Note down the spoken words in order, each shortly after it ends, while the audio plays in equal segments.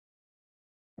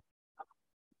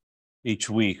Each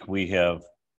week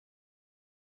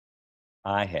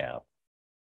I have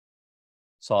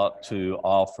sought to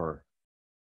offer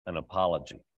an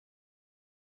apology.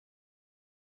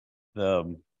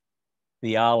 The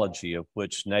theology of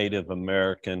which Native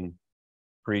American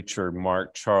preacher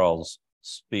Mark Charles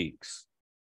speaks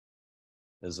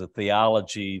is a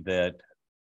theology that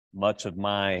much of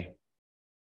my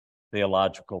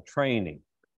theological training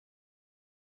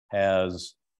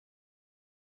has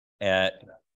at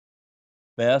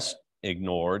best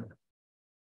ignored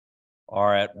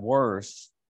or at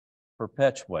worst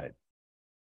perpetuated.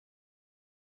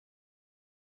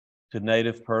 To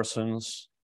Native persons,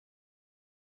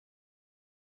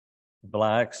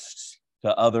 Blacks,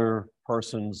 to other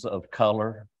persons of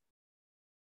color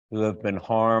who have been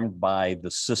harmed by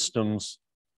the systems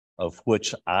of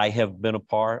which I have been a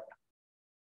part,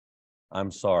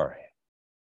 I'm sorry.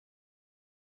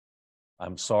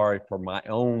 I'm sorry for my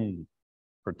own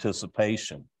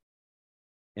participation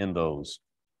in those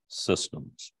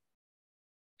systems.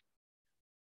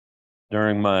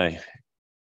 During my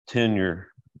tenure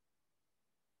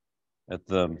at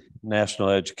the National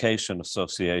Education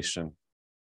Association,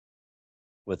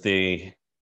 with the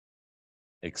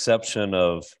exception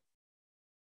of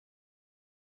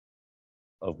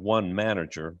one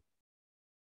manager,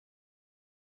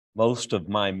 most of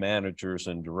my managers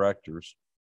and directors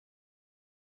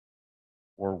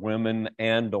were women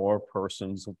and or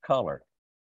persons of color.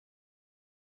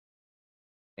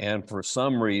 And for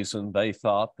some reason, they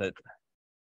thought that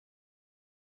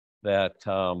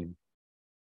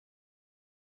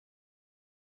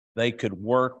they could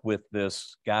work with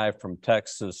this guy from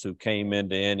Texas who came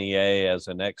into NEA as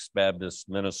an ex-Baptist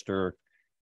minister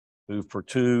who for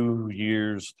 2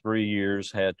 years, 3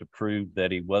 years had to prove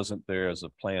that he wasn't there as a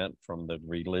plant from the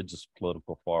religious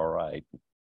political far right.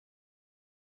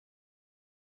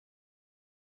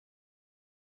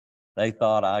 They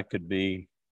thought I could be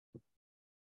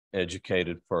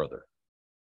educated further.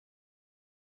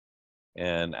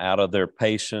 And out of their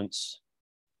patience,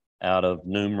 out of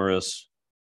numerous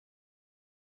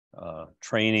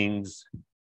trainings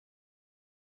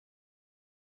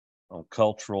on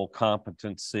cultural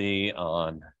competency,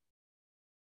 on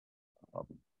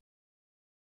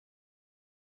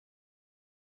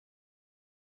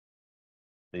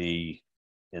the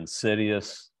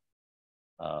insidious,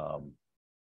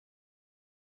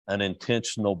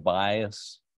 unintentional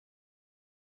bias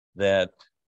that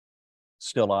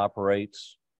still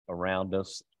operates around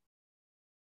us,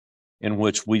 in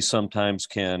which we sometimes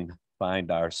can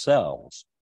find ourselves.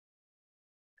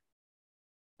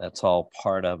 That's all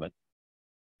part of it.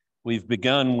 We've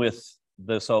begun with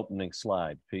this opening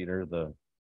slide, Peter. The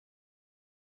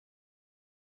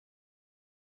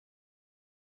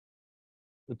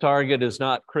target is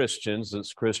not Christians,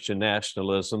 it's Christian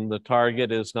nationalism. The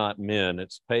target is not men,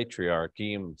 it's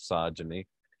patriarchy and misogyny.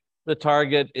 The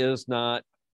target is not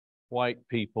white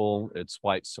people, it's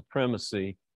white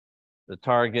supremacy. The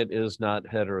target is not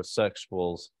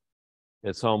heterosexuals,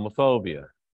 it's homophobia.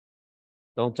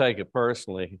 Don't take it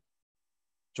personally.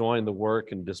 Join the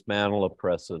work and dismantle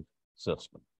oppressive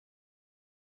system.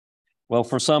 Well,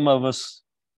 for some of us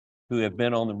who have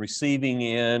been on the receiving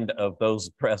end of those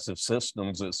oppressive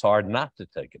systems, it's hard not to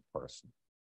take it personally.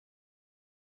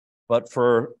 But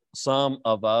for some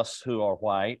of us who are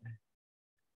white,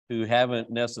 who haven't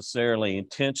necessarily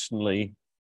intentionally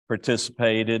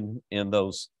participated in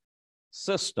those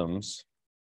systems,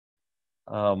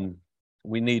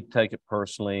 we need to take it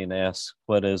personally and ask,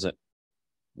 what is it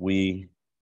we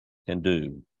can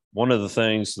do? One of the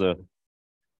things the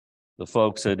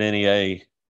folks at NEA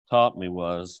taught me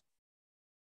was,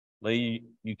 Lee,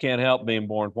 you can't help being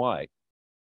born white.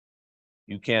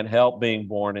 You can't help being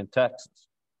born in Texas.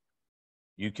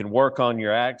 You can work on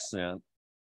your accent,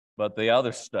 but the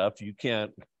other stuff you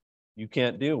can't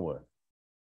deal with.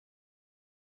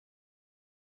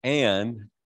 And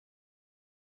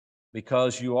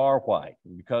because you are white,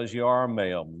 because you are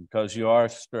male, because you are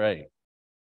straight,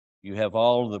 you have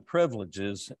all of the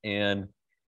privileges and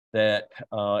that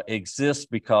exist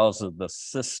because of the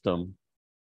system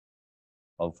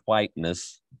of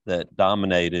whiteness that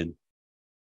dominated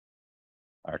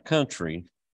our country.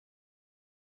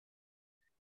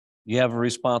 You have a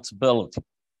responsibility.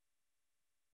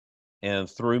 And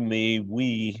through me,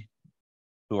 we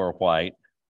who are white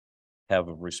have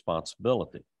a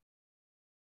responsibility.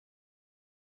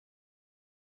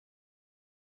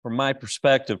 From my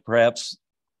perspective, perhaps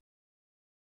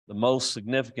the most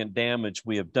significant damage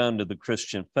we have done to the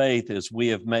Christian faith is we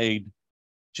have made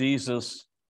Jesus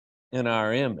in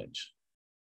our image.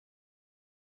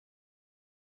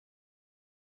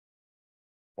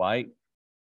 White,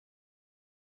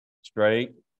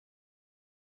 straight.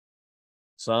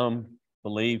 Some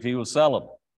believe he was celibate.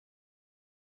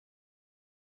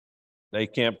 They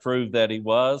can't prove that he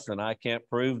was, and I can't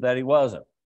prove that he wasn't.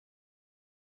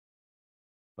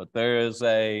 But there is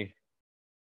a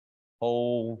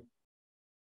whole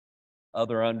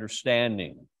other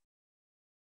understanding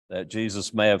that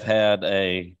Jesus may have had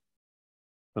a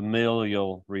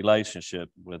familial relationship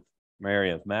with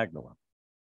Mary of Magdalene.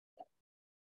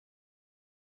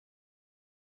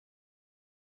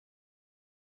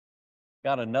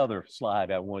 Got another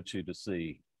slide I want you to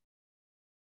see.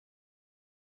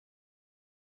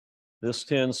 This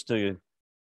tends to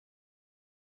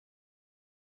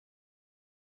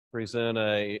present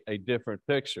a different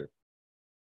picture.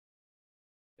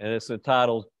 And it's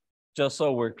entitled, Just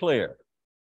So We're Clear.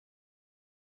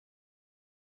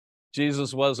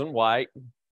 Jesus wasn't white.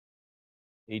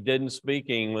 He didn't speak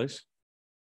English.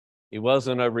 He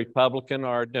wasn't a Republican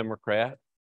or a Democrat.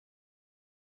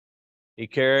 He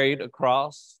carried a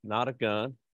cross, not a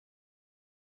gun.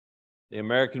 The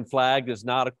American flag is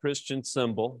not a Christian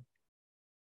symbol.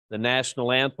 The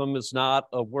national anthem is not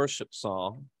a worship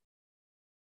song.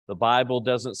 The Bible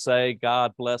doesn't say,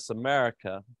 God bless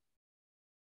America.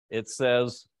 It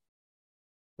says,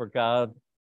 for God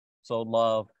so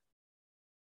loved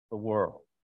the world.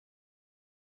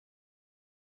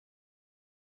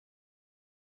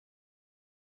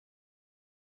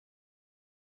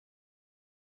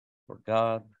 For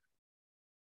God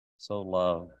so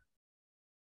loved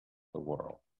the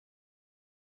world.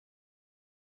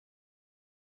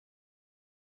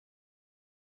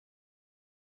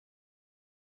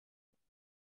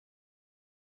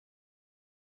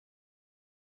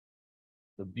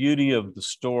 The beauty of the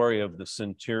story of the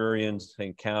centurion's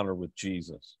encounter with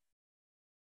Jesus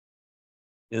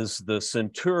is the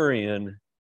centurion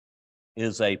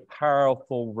is a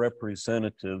powerful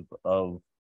representative of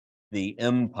the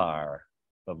empire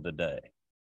of the day.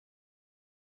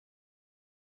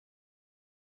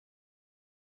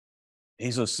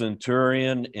 He's a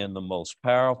centurion in the most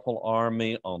powerful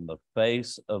army on the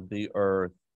face of the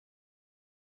earth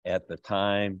at the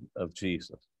time of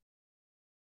Jesus.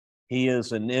 He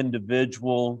is an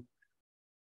individual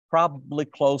probably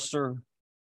closer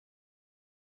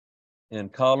in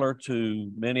color to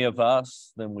many of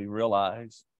us than we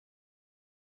realize.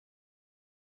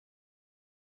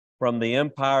 From the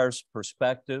empire's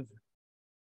perspective,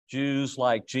 Jews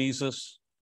like Jesus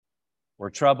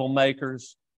were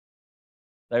troublemakers.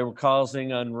 They were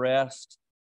causing unrest,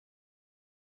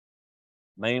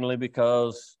 mainly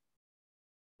because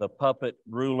the puppet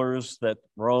rulers that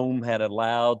Rome had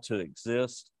allowed to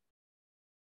exist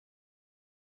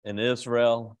in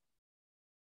Israel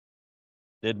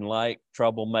didn't like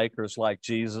troublemakers like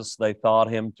Jesus. They thought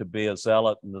him to be a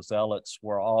zealot, and the zealots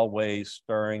were always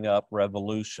stirring up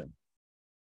revolution.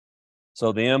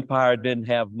 So the empire didn't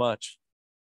have much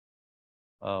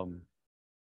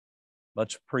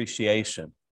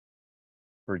appreciation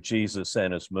for Jesus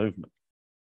and his movement.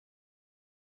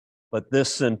 But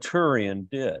this centurion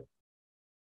did.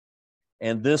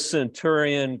 And this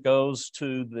centurion goes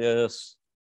to this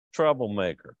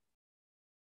troublemaker.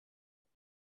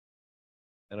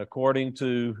 And according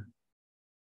to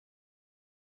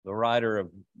the writer of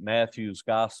Matthew's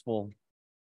gospel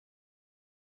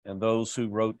and those who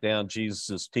wrote down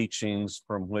Jesus' teachings,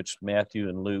 from which Matthew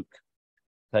and Luke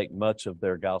take much of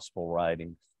their gospel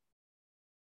writings,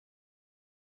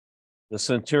 the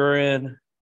centurion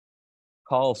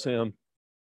calls him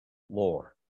Lord.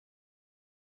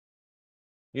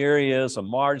 Here he is, a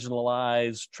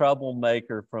marginalized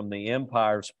troublemaker from the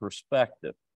empire's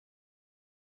perspective.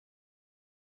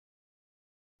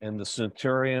 And the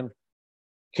centurion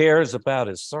cares about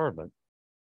his servant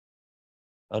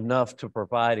enough to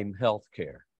provide him health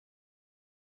care.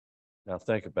 Now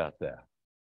think about that.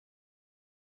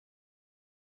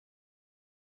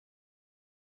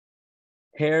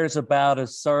 Cares about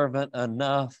his servant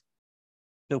enough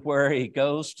to where he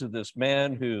goes to this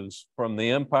man who's, from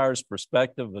the empire's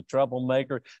perspective, a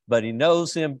troublemaker, but he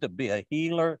knows him to be a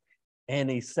healer, and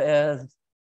he says,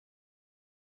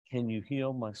 can you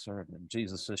heal my servant?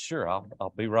 Jesus says, sure,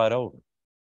 I'll be right over.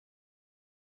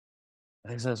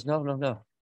 And he says, no.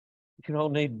 You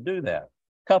don't need to do that.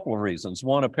 A couple of reasons.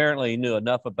 One, apparently he knew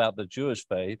enough about the Jewish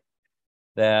faith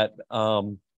that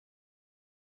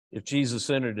if Jesus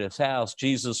entered his house,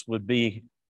 Jesus would be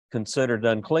considered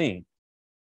unclean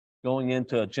going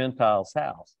into a Gentile's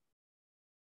house.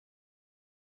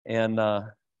 And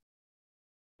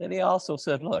then he also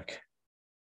said, look,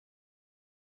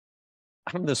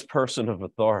 I'm this person of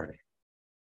authority.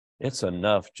 It's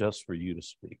enough just for you to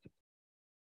speak it,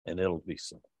 and it'll be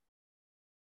so.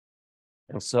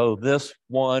 And so this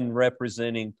one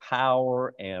representing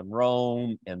power and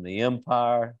Rome and the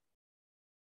empire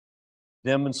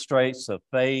demonstrates a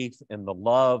faith in the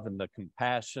love and the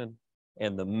compassion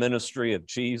and the ministry of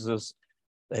Jesus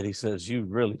that he says, you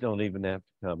really don't even have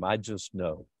to come. I just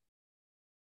know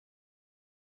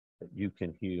that you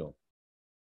can heal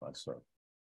my servant.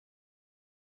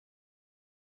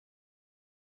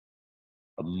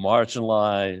 A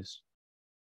marginalized,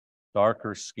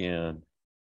 darker skinned,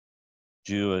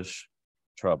 Jewish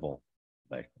troublemaker.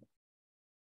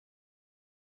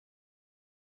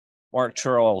 Mark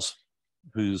Charles,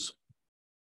 whose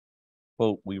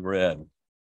quote we read,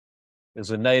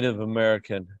 is a Native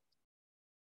American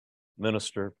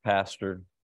minister, pastor.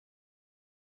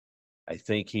 I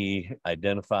think he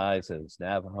identifies as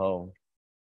Navajo.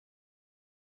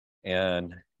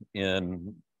 And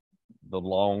in the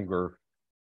longer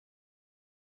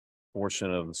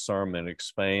portion of the sermon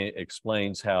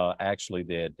explains how actually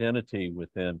the identity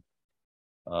within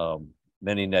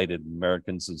many Native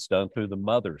Americans is done through the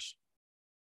mother's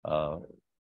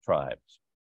tribes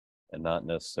and not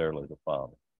necessarily the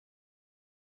father.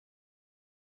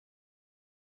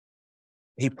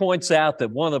 He points out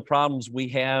that one of the problems we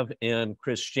have in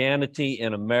Christianity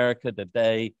in America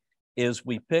today is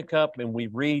we pick up and we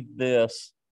read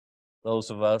this, those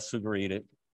of us who read it,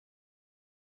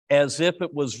 as if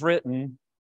it was written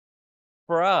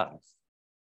for us.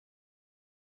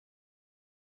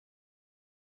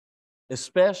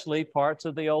 Especially parts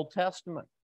of the Old Testament.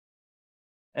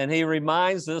 And he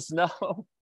reminds us, no,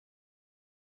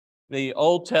 the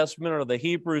Old Testament or the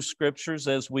Hebrew scriptures,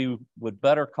 as we would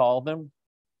better call them,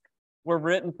 were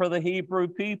written for the Hebrew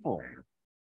people.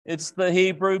 It's the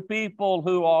Hebrew people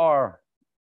who are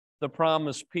the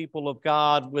promised people of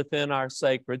God within our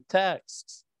sacred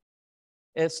texts.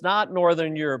 It's not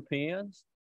Northern Europeans.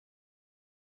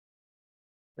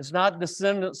 It's not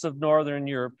descendants of Northern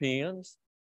Europeans.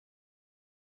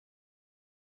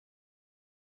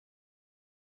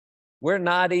 We're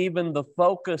not even the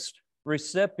focused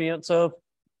recipients of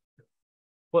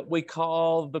what we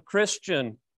call the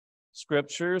Christian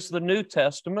scriptures, the New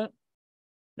Testament.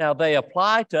 Now, they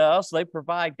apply to us. They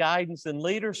provide guidance and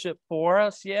leadership for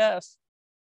us, yes.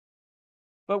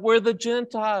 But we're the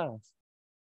Gentiles.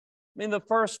 I mean, the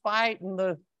first fight in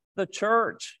the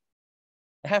church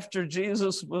after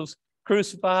Jesus was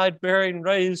crucified, buried, and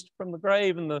raised from the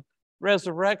grave, and the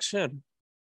resurrection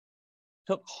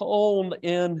took hold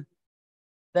in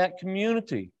that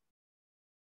community.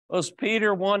 Was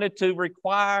Peter wanted to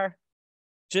require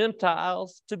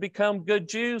Gentiles to become good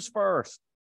Jews first.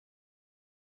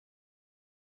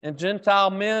 And Gentile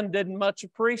men didn't much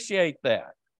appreciate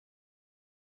that.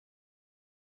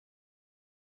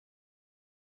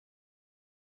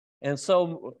 And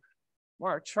so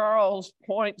Mark Charles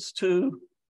points to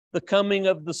the coming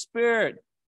of the Spirit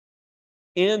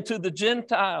into the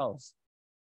Gentiles,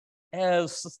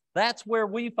 as that's where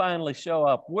we finally show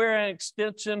up. We're an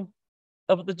extension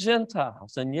of the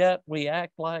Gentiles, and yet we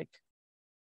act like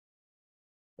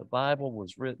the Bible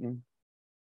was written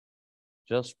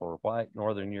just for white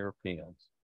Northern Europeans.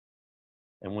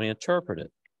 And we interpret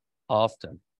it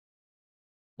often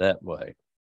that way.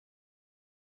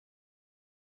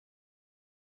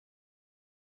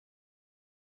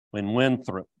 When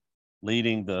Winthrop,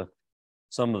 leading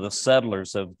some of the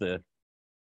settlers of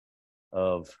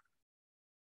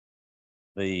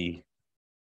the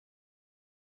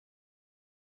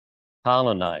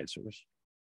colonizers,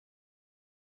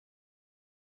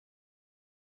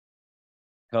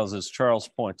 because as Charles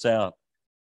points out,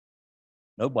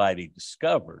 nobody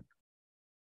discovered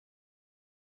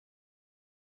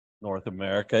North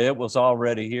America. It was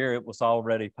already here. It was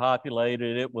already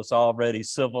populated. It was already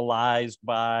civilized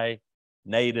by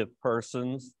native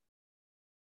persons.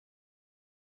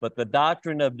 But the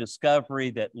doctrine of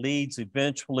discovery that leads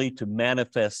eventually to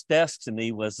manifest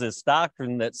destiny was this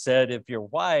doctrine that said, if you're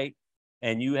white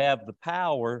and you have the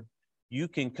power, you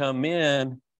can come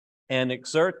in and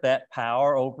exert that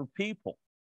power over people.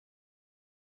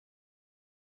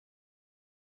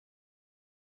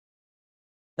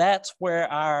 That's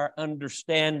where our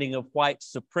understanding of white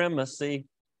supremacy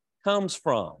comes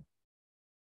from.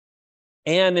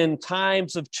 And in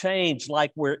times of change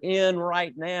like we're in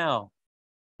right now,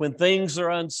 when things are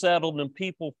unsettled and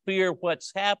people fear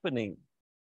what's happening,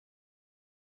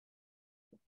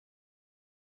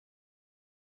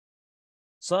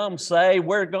 some say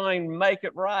we're going to make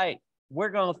it right. We're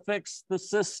going to fix the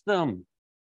system.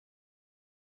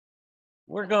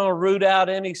 We're going to root out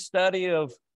any study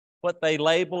of what they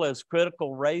label as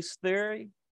critical race theory.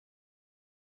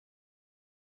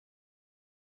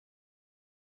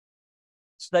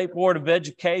 State Board of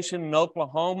Education in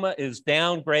Oklahoma is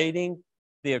downgrading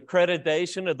the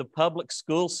accreditation of the public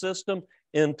school system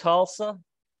in Tulsa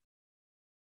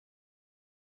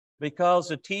because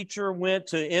a teacher went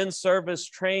to in-service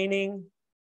training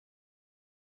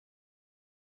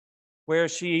where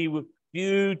she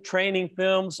viewed training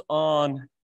films on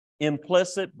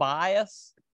implicit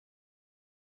bias.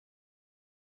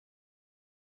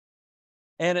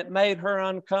 And it made her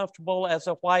uncomfortable as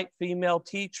a white female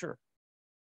teacher.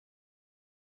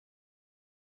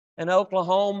 And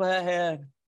Oklahoma had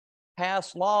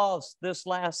passed laws this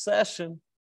last session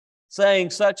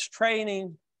saying such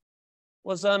training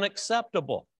was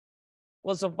unacceptable,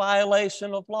 was a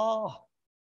violation of law.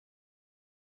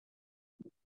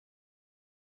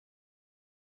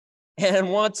 And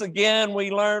once again,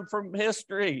 we learned from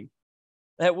history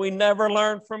that we never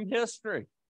learned from history.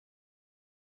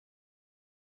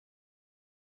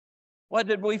 What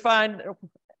did we find?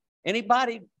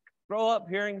 Anybody grow up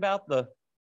hearing about the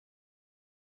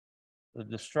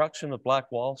destruction of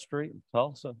Black Wall Street in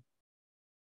Tulsa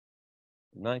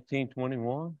in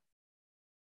 1921?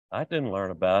 I didn't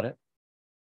learn about it.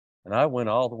 And I went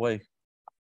all the way.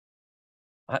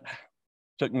 It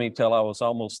took me till I was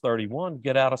almost 31 to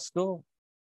get out of school.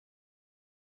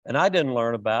 And I didn't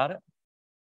learn about it.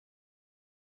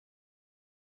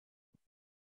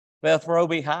 Beth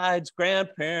Roby Hyde's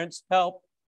grandparents helped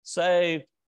save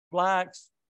Blacks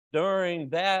during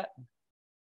that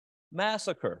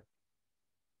massacre.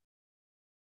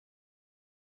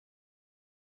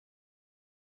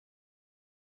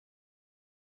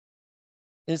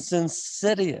 It's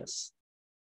insidious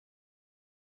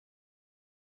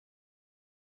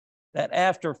that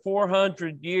after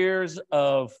 400 years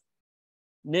of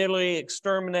nearly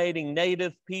exterminating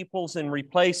native peoples and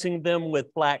replacing them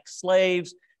with Black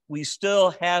slaves, we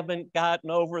still haven't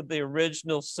gotten over the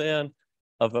original sin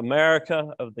of America,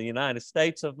 of the United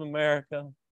States of America,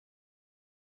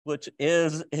 which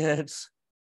is its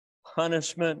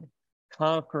punishment,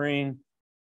 conquering,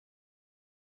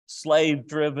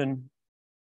 slave-driven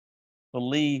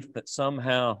belief that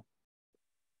somehow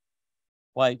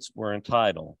whites were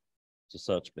entitled to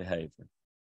such behavior.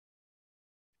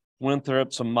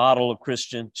 Winthrop's a model of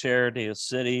Christian charity, a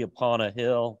city upon a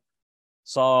hill,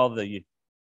 saw the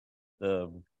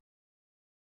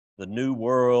new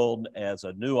world as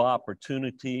a new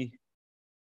opportunity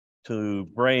to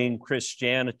bring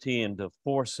Christianity and to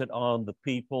force it on the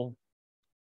people.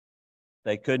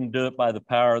 They couldn't do it by the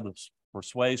power of the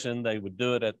persuasion. They would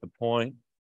do it at the point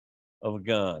of a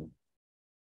gun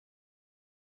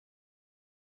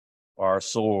or a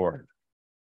sword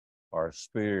or a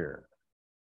spear.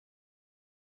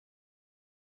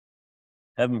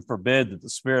 Heaven forbid that the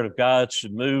Spirit of God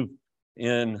should move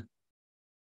in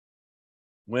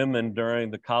women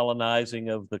during the colonizing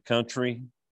of the country.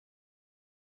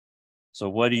 So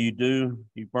what do?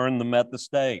 You burn them at the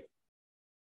stake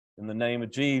in the name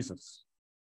of Jesus.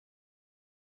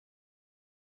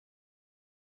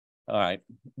 All right,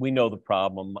 we know the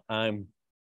problem. I'm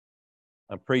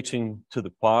preaching to the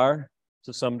choir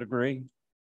to some degree,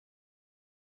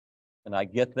 and I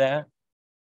get that.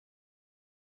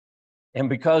 And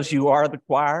because you are the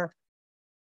choir,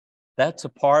 that's a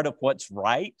part of what's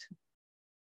right.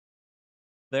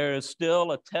 There is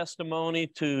still a testimony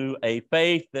to a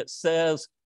faith that says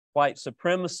white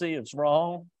supremacy is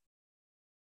wrong.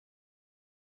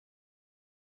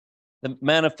 The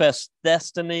manifest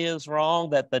destiny is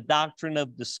wrong, that the doctrine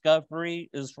of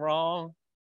discovery is wrong.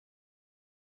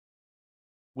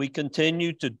 We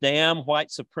continue to damn white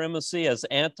supremacy as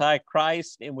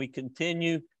antichrist, and we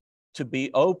continue to be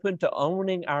open to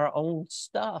owning our own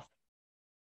stuff.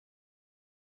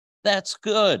 That's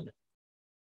good.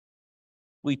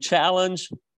 We challenge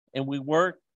and we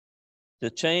work to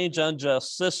change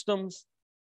unjust systems.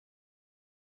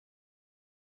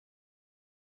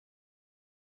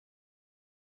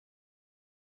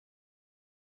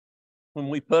 When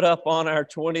we put up on our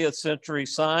 20th century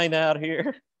sign out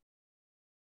here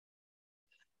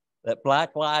that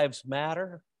Black Lives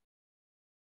Matter,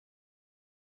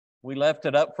 we left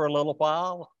it up for a little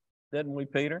while, didn't we,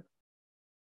 Peter?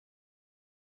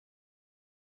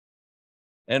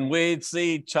 And we'd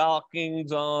see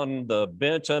chalkings on the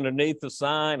bench underneath the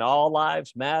sign, all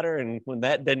lives matter. And when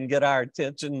that didn't get our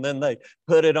attention, then they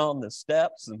put it on the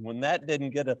steps. And when that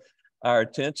didn't get our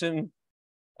attention,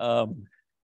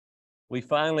 we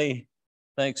finally,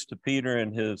 thanks to Peter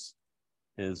and his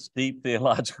deep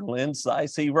theological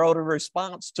insights, he wrote a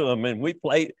response to them, and we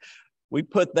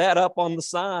put that up on the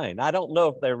sign. I don't know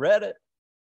if they read it,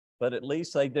 but at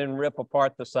least they didn't rip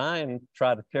apart the sign and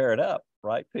try to tear it up,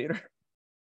 right, Peter?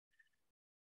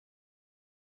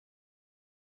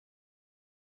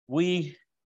 We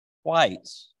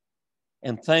whites,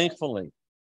 and thankfully,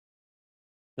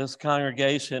 this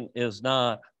congregation is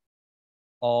not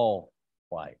all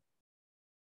white.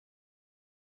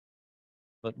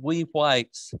 But we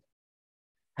whites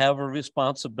have a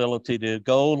responsibility to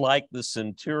go like the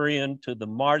centurion to the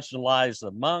marginalized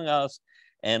among us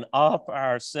and offer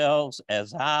ourselves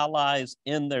as allies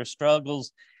in their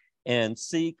struggles and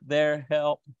seek their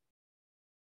help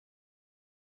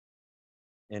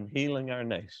in healing our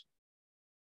nation.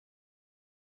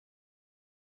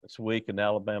 This week, an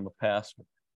Alabama pastor,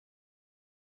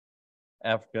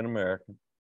 African American,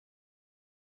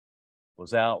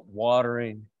 was out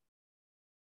watering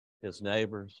his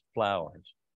neighbor's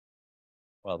flowers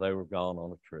while they were gone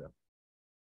on a trip.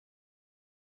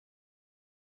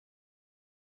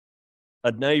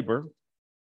 A neighbor,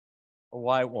 a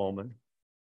white woman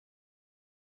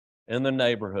in the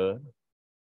neighborhood,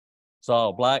 saw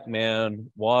a black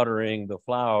man watering the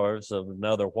flowers of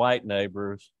another white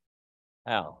neighbor's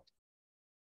house.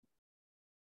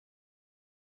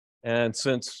 And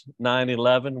since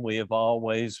 9/11, we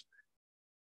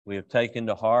have taken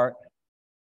to heart,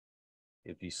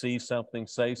 if you see something,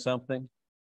 say something.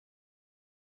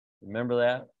 Remember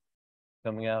that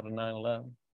coming out of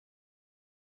 9/11?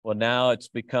 Well, now it's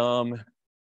become,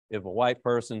 if a white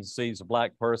person sees a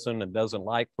black person and doesn't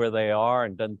like where they are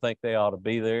and doesn't think they ought to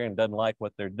be there and doesn't like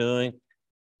what they're doing,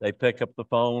 they pick up the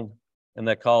phone and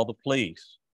they call the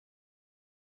police.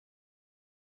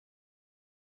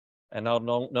 And I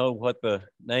don't know what the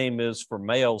name is for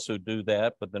males who do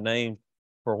that, but the name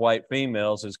for white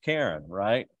females is Karen,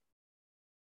 right?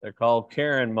 They're called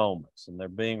Karen moments, and they're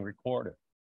being recorded.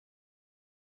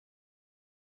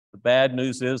 The bad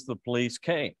news is the police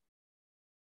came.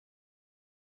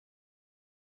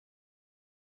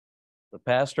 The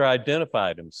pastor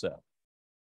identified himself,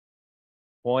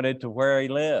 pointed to where he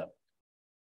lived,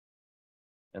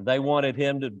 and they wanted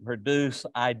him to produce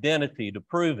identity to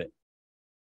prove it.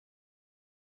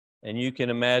 And you can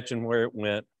imagine where it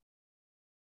went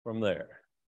from there.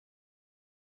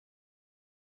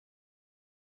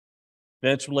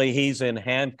 Eventually, he's in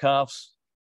handcuffs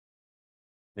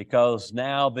because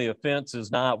now the offense is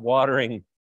not watering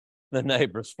the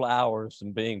neighbor's flowers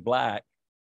and being black.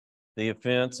 The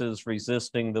offense is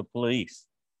resisting the police.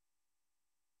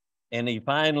 And he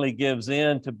finally gives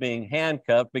in to being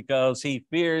handcuffed because he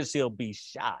fears he'll be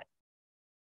shot.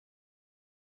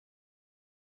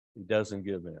 He doesn't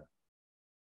give in.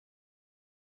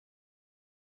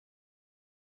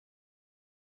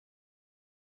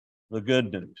 The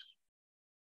good news.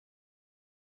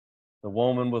 The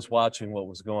woman was watching what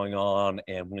was going on,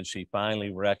 and when she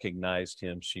finally recognized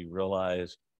him, she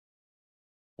realized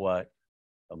what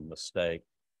a mistake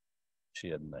she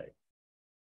had made.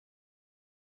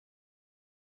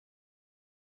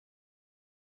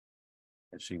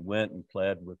 And she went and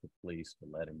pled with the police to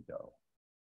let him go.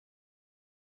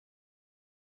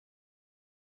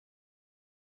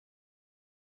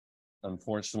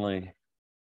 Unfortunately,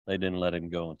 they didn't let him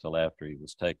go until after he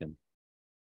was taken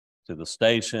to the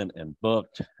station and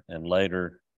booked, and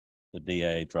later the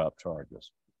DA dropped charges.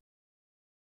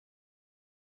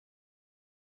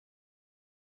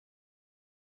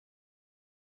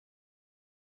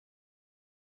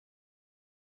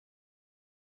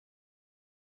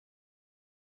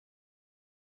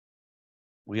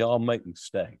 We all make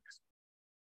mistakes.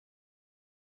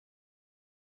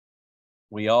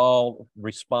 We all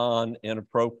respond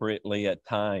inappropriately at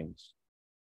times.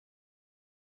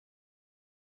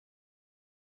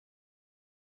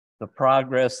 The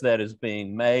progress that is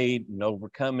being made in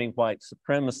overcoming white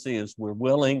supremacy is we're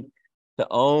willing to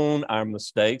own our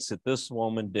mistakes that this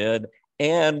woman did,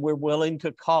 and we're willing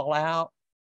to call out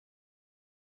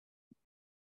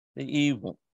the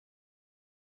evil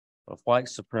of white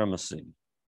supremacy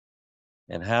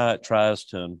and how it tries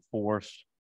to enforce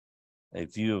a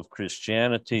view of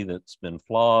Christianity that's been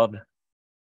flawed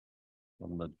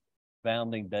from the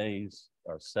founding days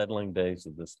or settling days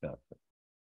of this country.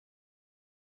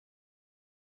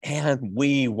 And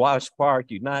we, Wash Park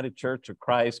United Church of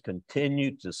Christ,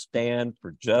 continue to stand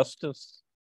for justice.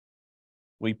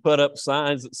 We put up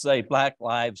signs that say Black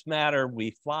Lives Matter.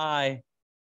 We fly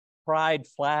pride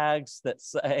flags that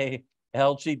say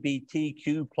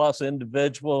LGBTQ plus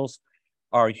individuals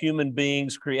are human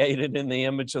beings created in the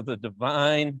image of the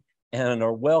divine and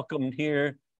are welcomed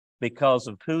here because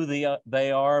of who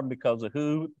they are, because of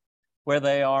where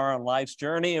they are on life's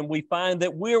journey. And we find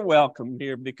that we're welcomed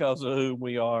here because of who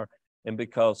we are and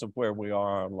because of where we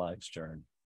are on life's journey.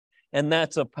 And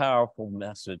that's a powerful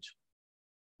message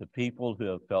to people who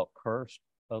have felt cursed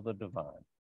of the divine,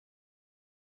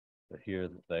 to hear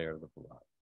that they are the beloved.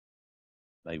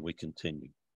 may we continue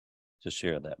to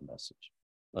share that message.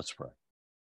 Let's pray.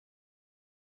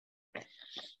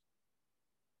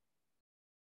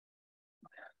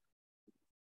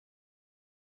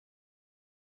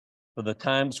 For the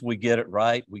times we get it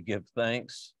right, we give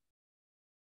thanks.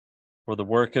 For the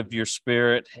work of your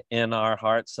Spirit in our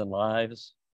hearts and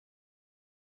lives.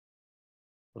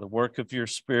 For the work of your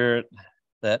Spirit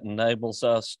that enables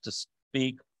us to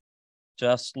speak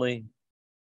justly,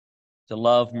 to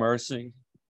love mercy,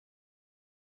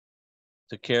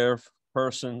 to care for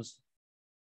persons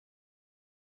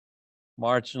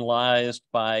marginalized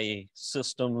by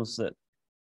systems that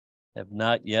have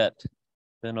not yet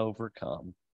been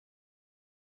overcome.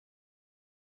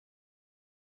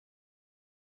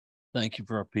 Thank you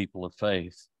for a people of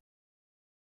faith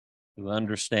who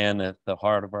understand that the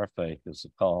heart of our faith is a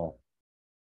call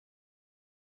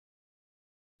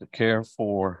to care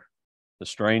for the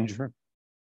stranger,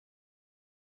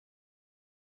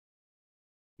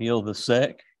 heal the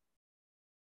sick,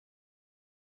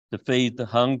 to feed the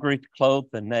hungry, to clothe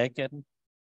the naked,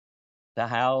 to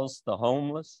house the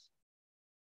homeless,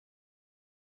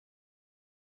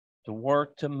 to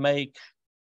work to make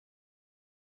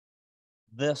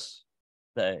this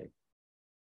day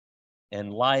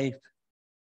and life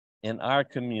in our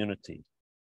community,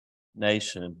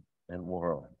 nation, and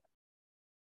world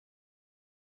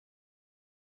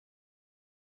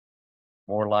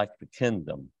more like the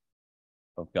kingdom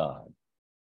of God.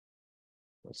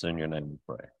 It's in your name we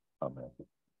pray. Amen.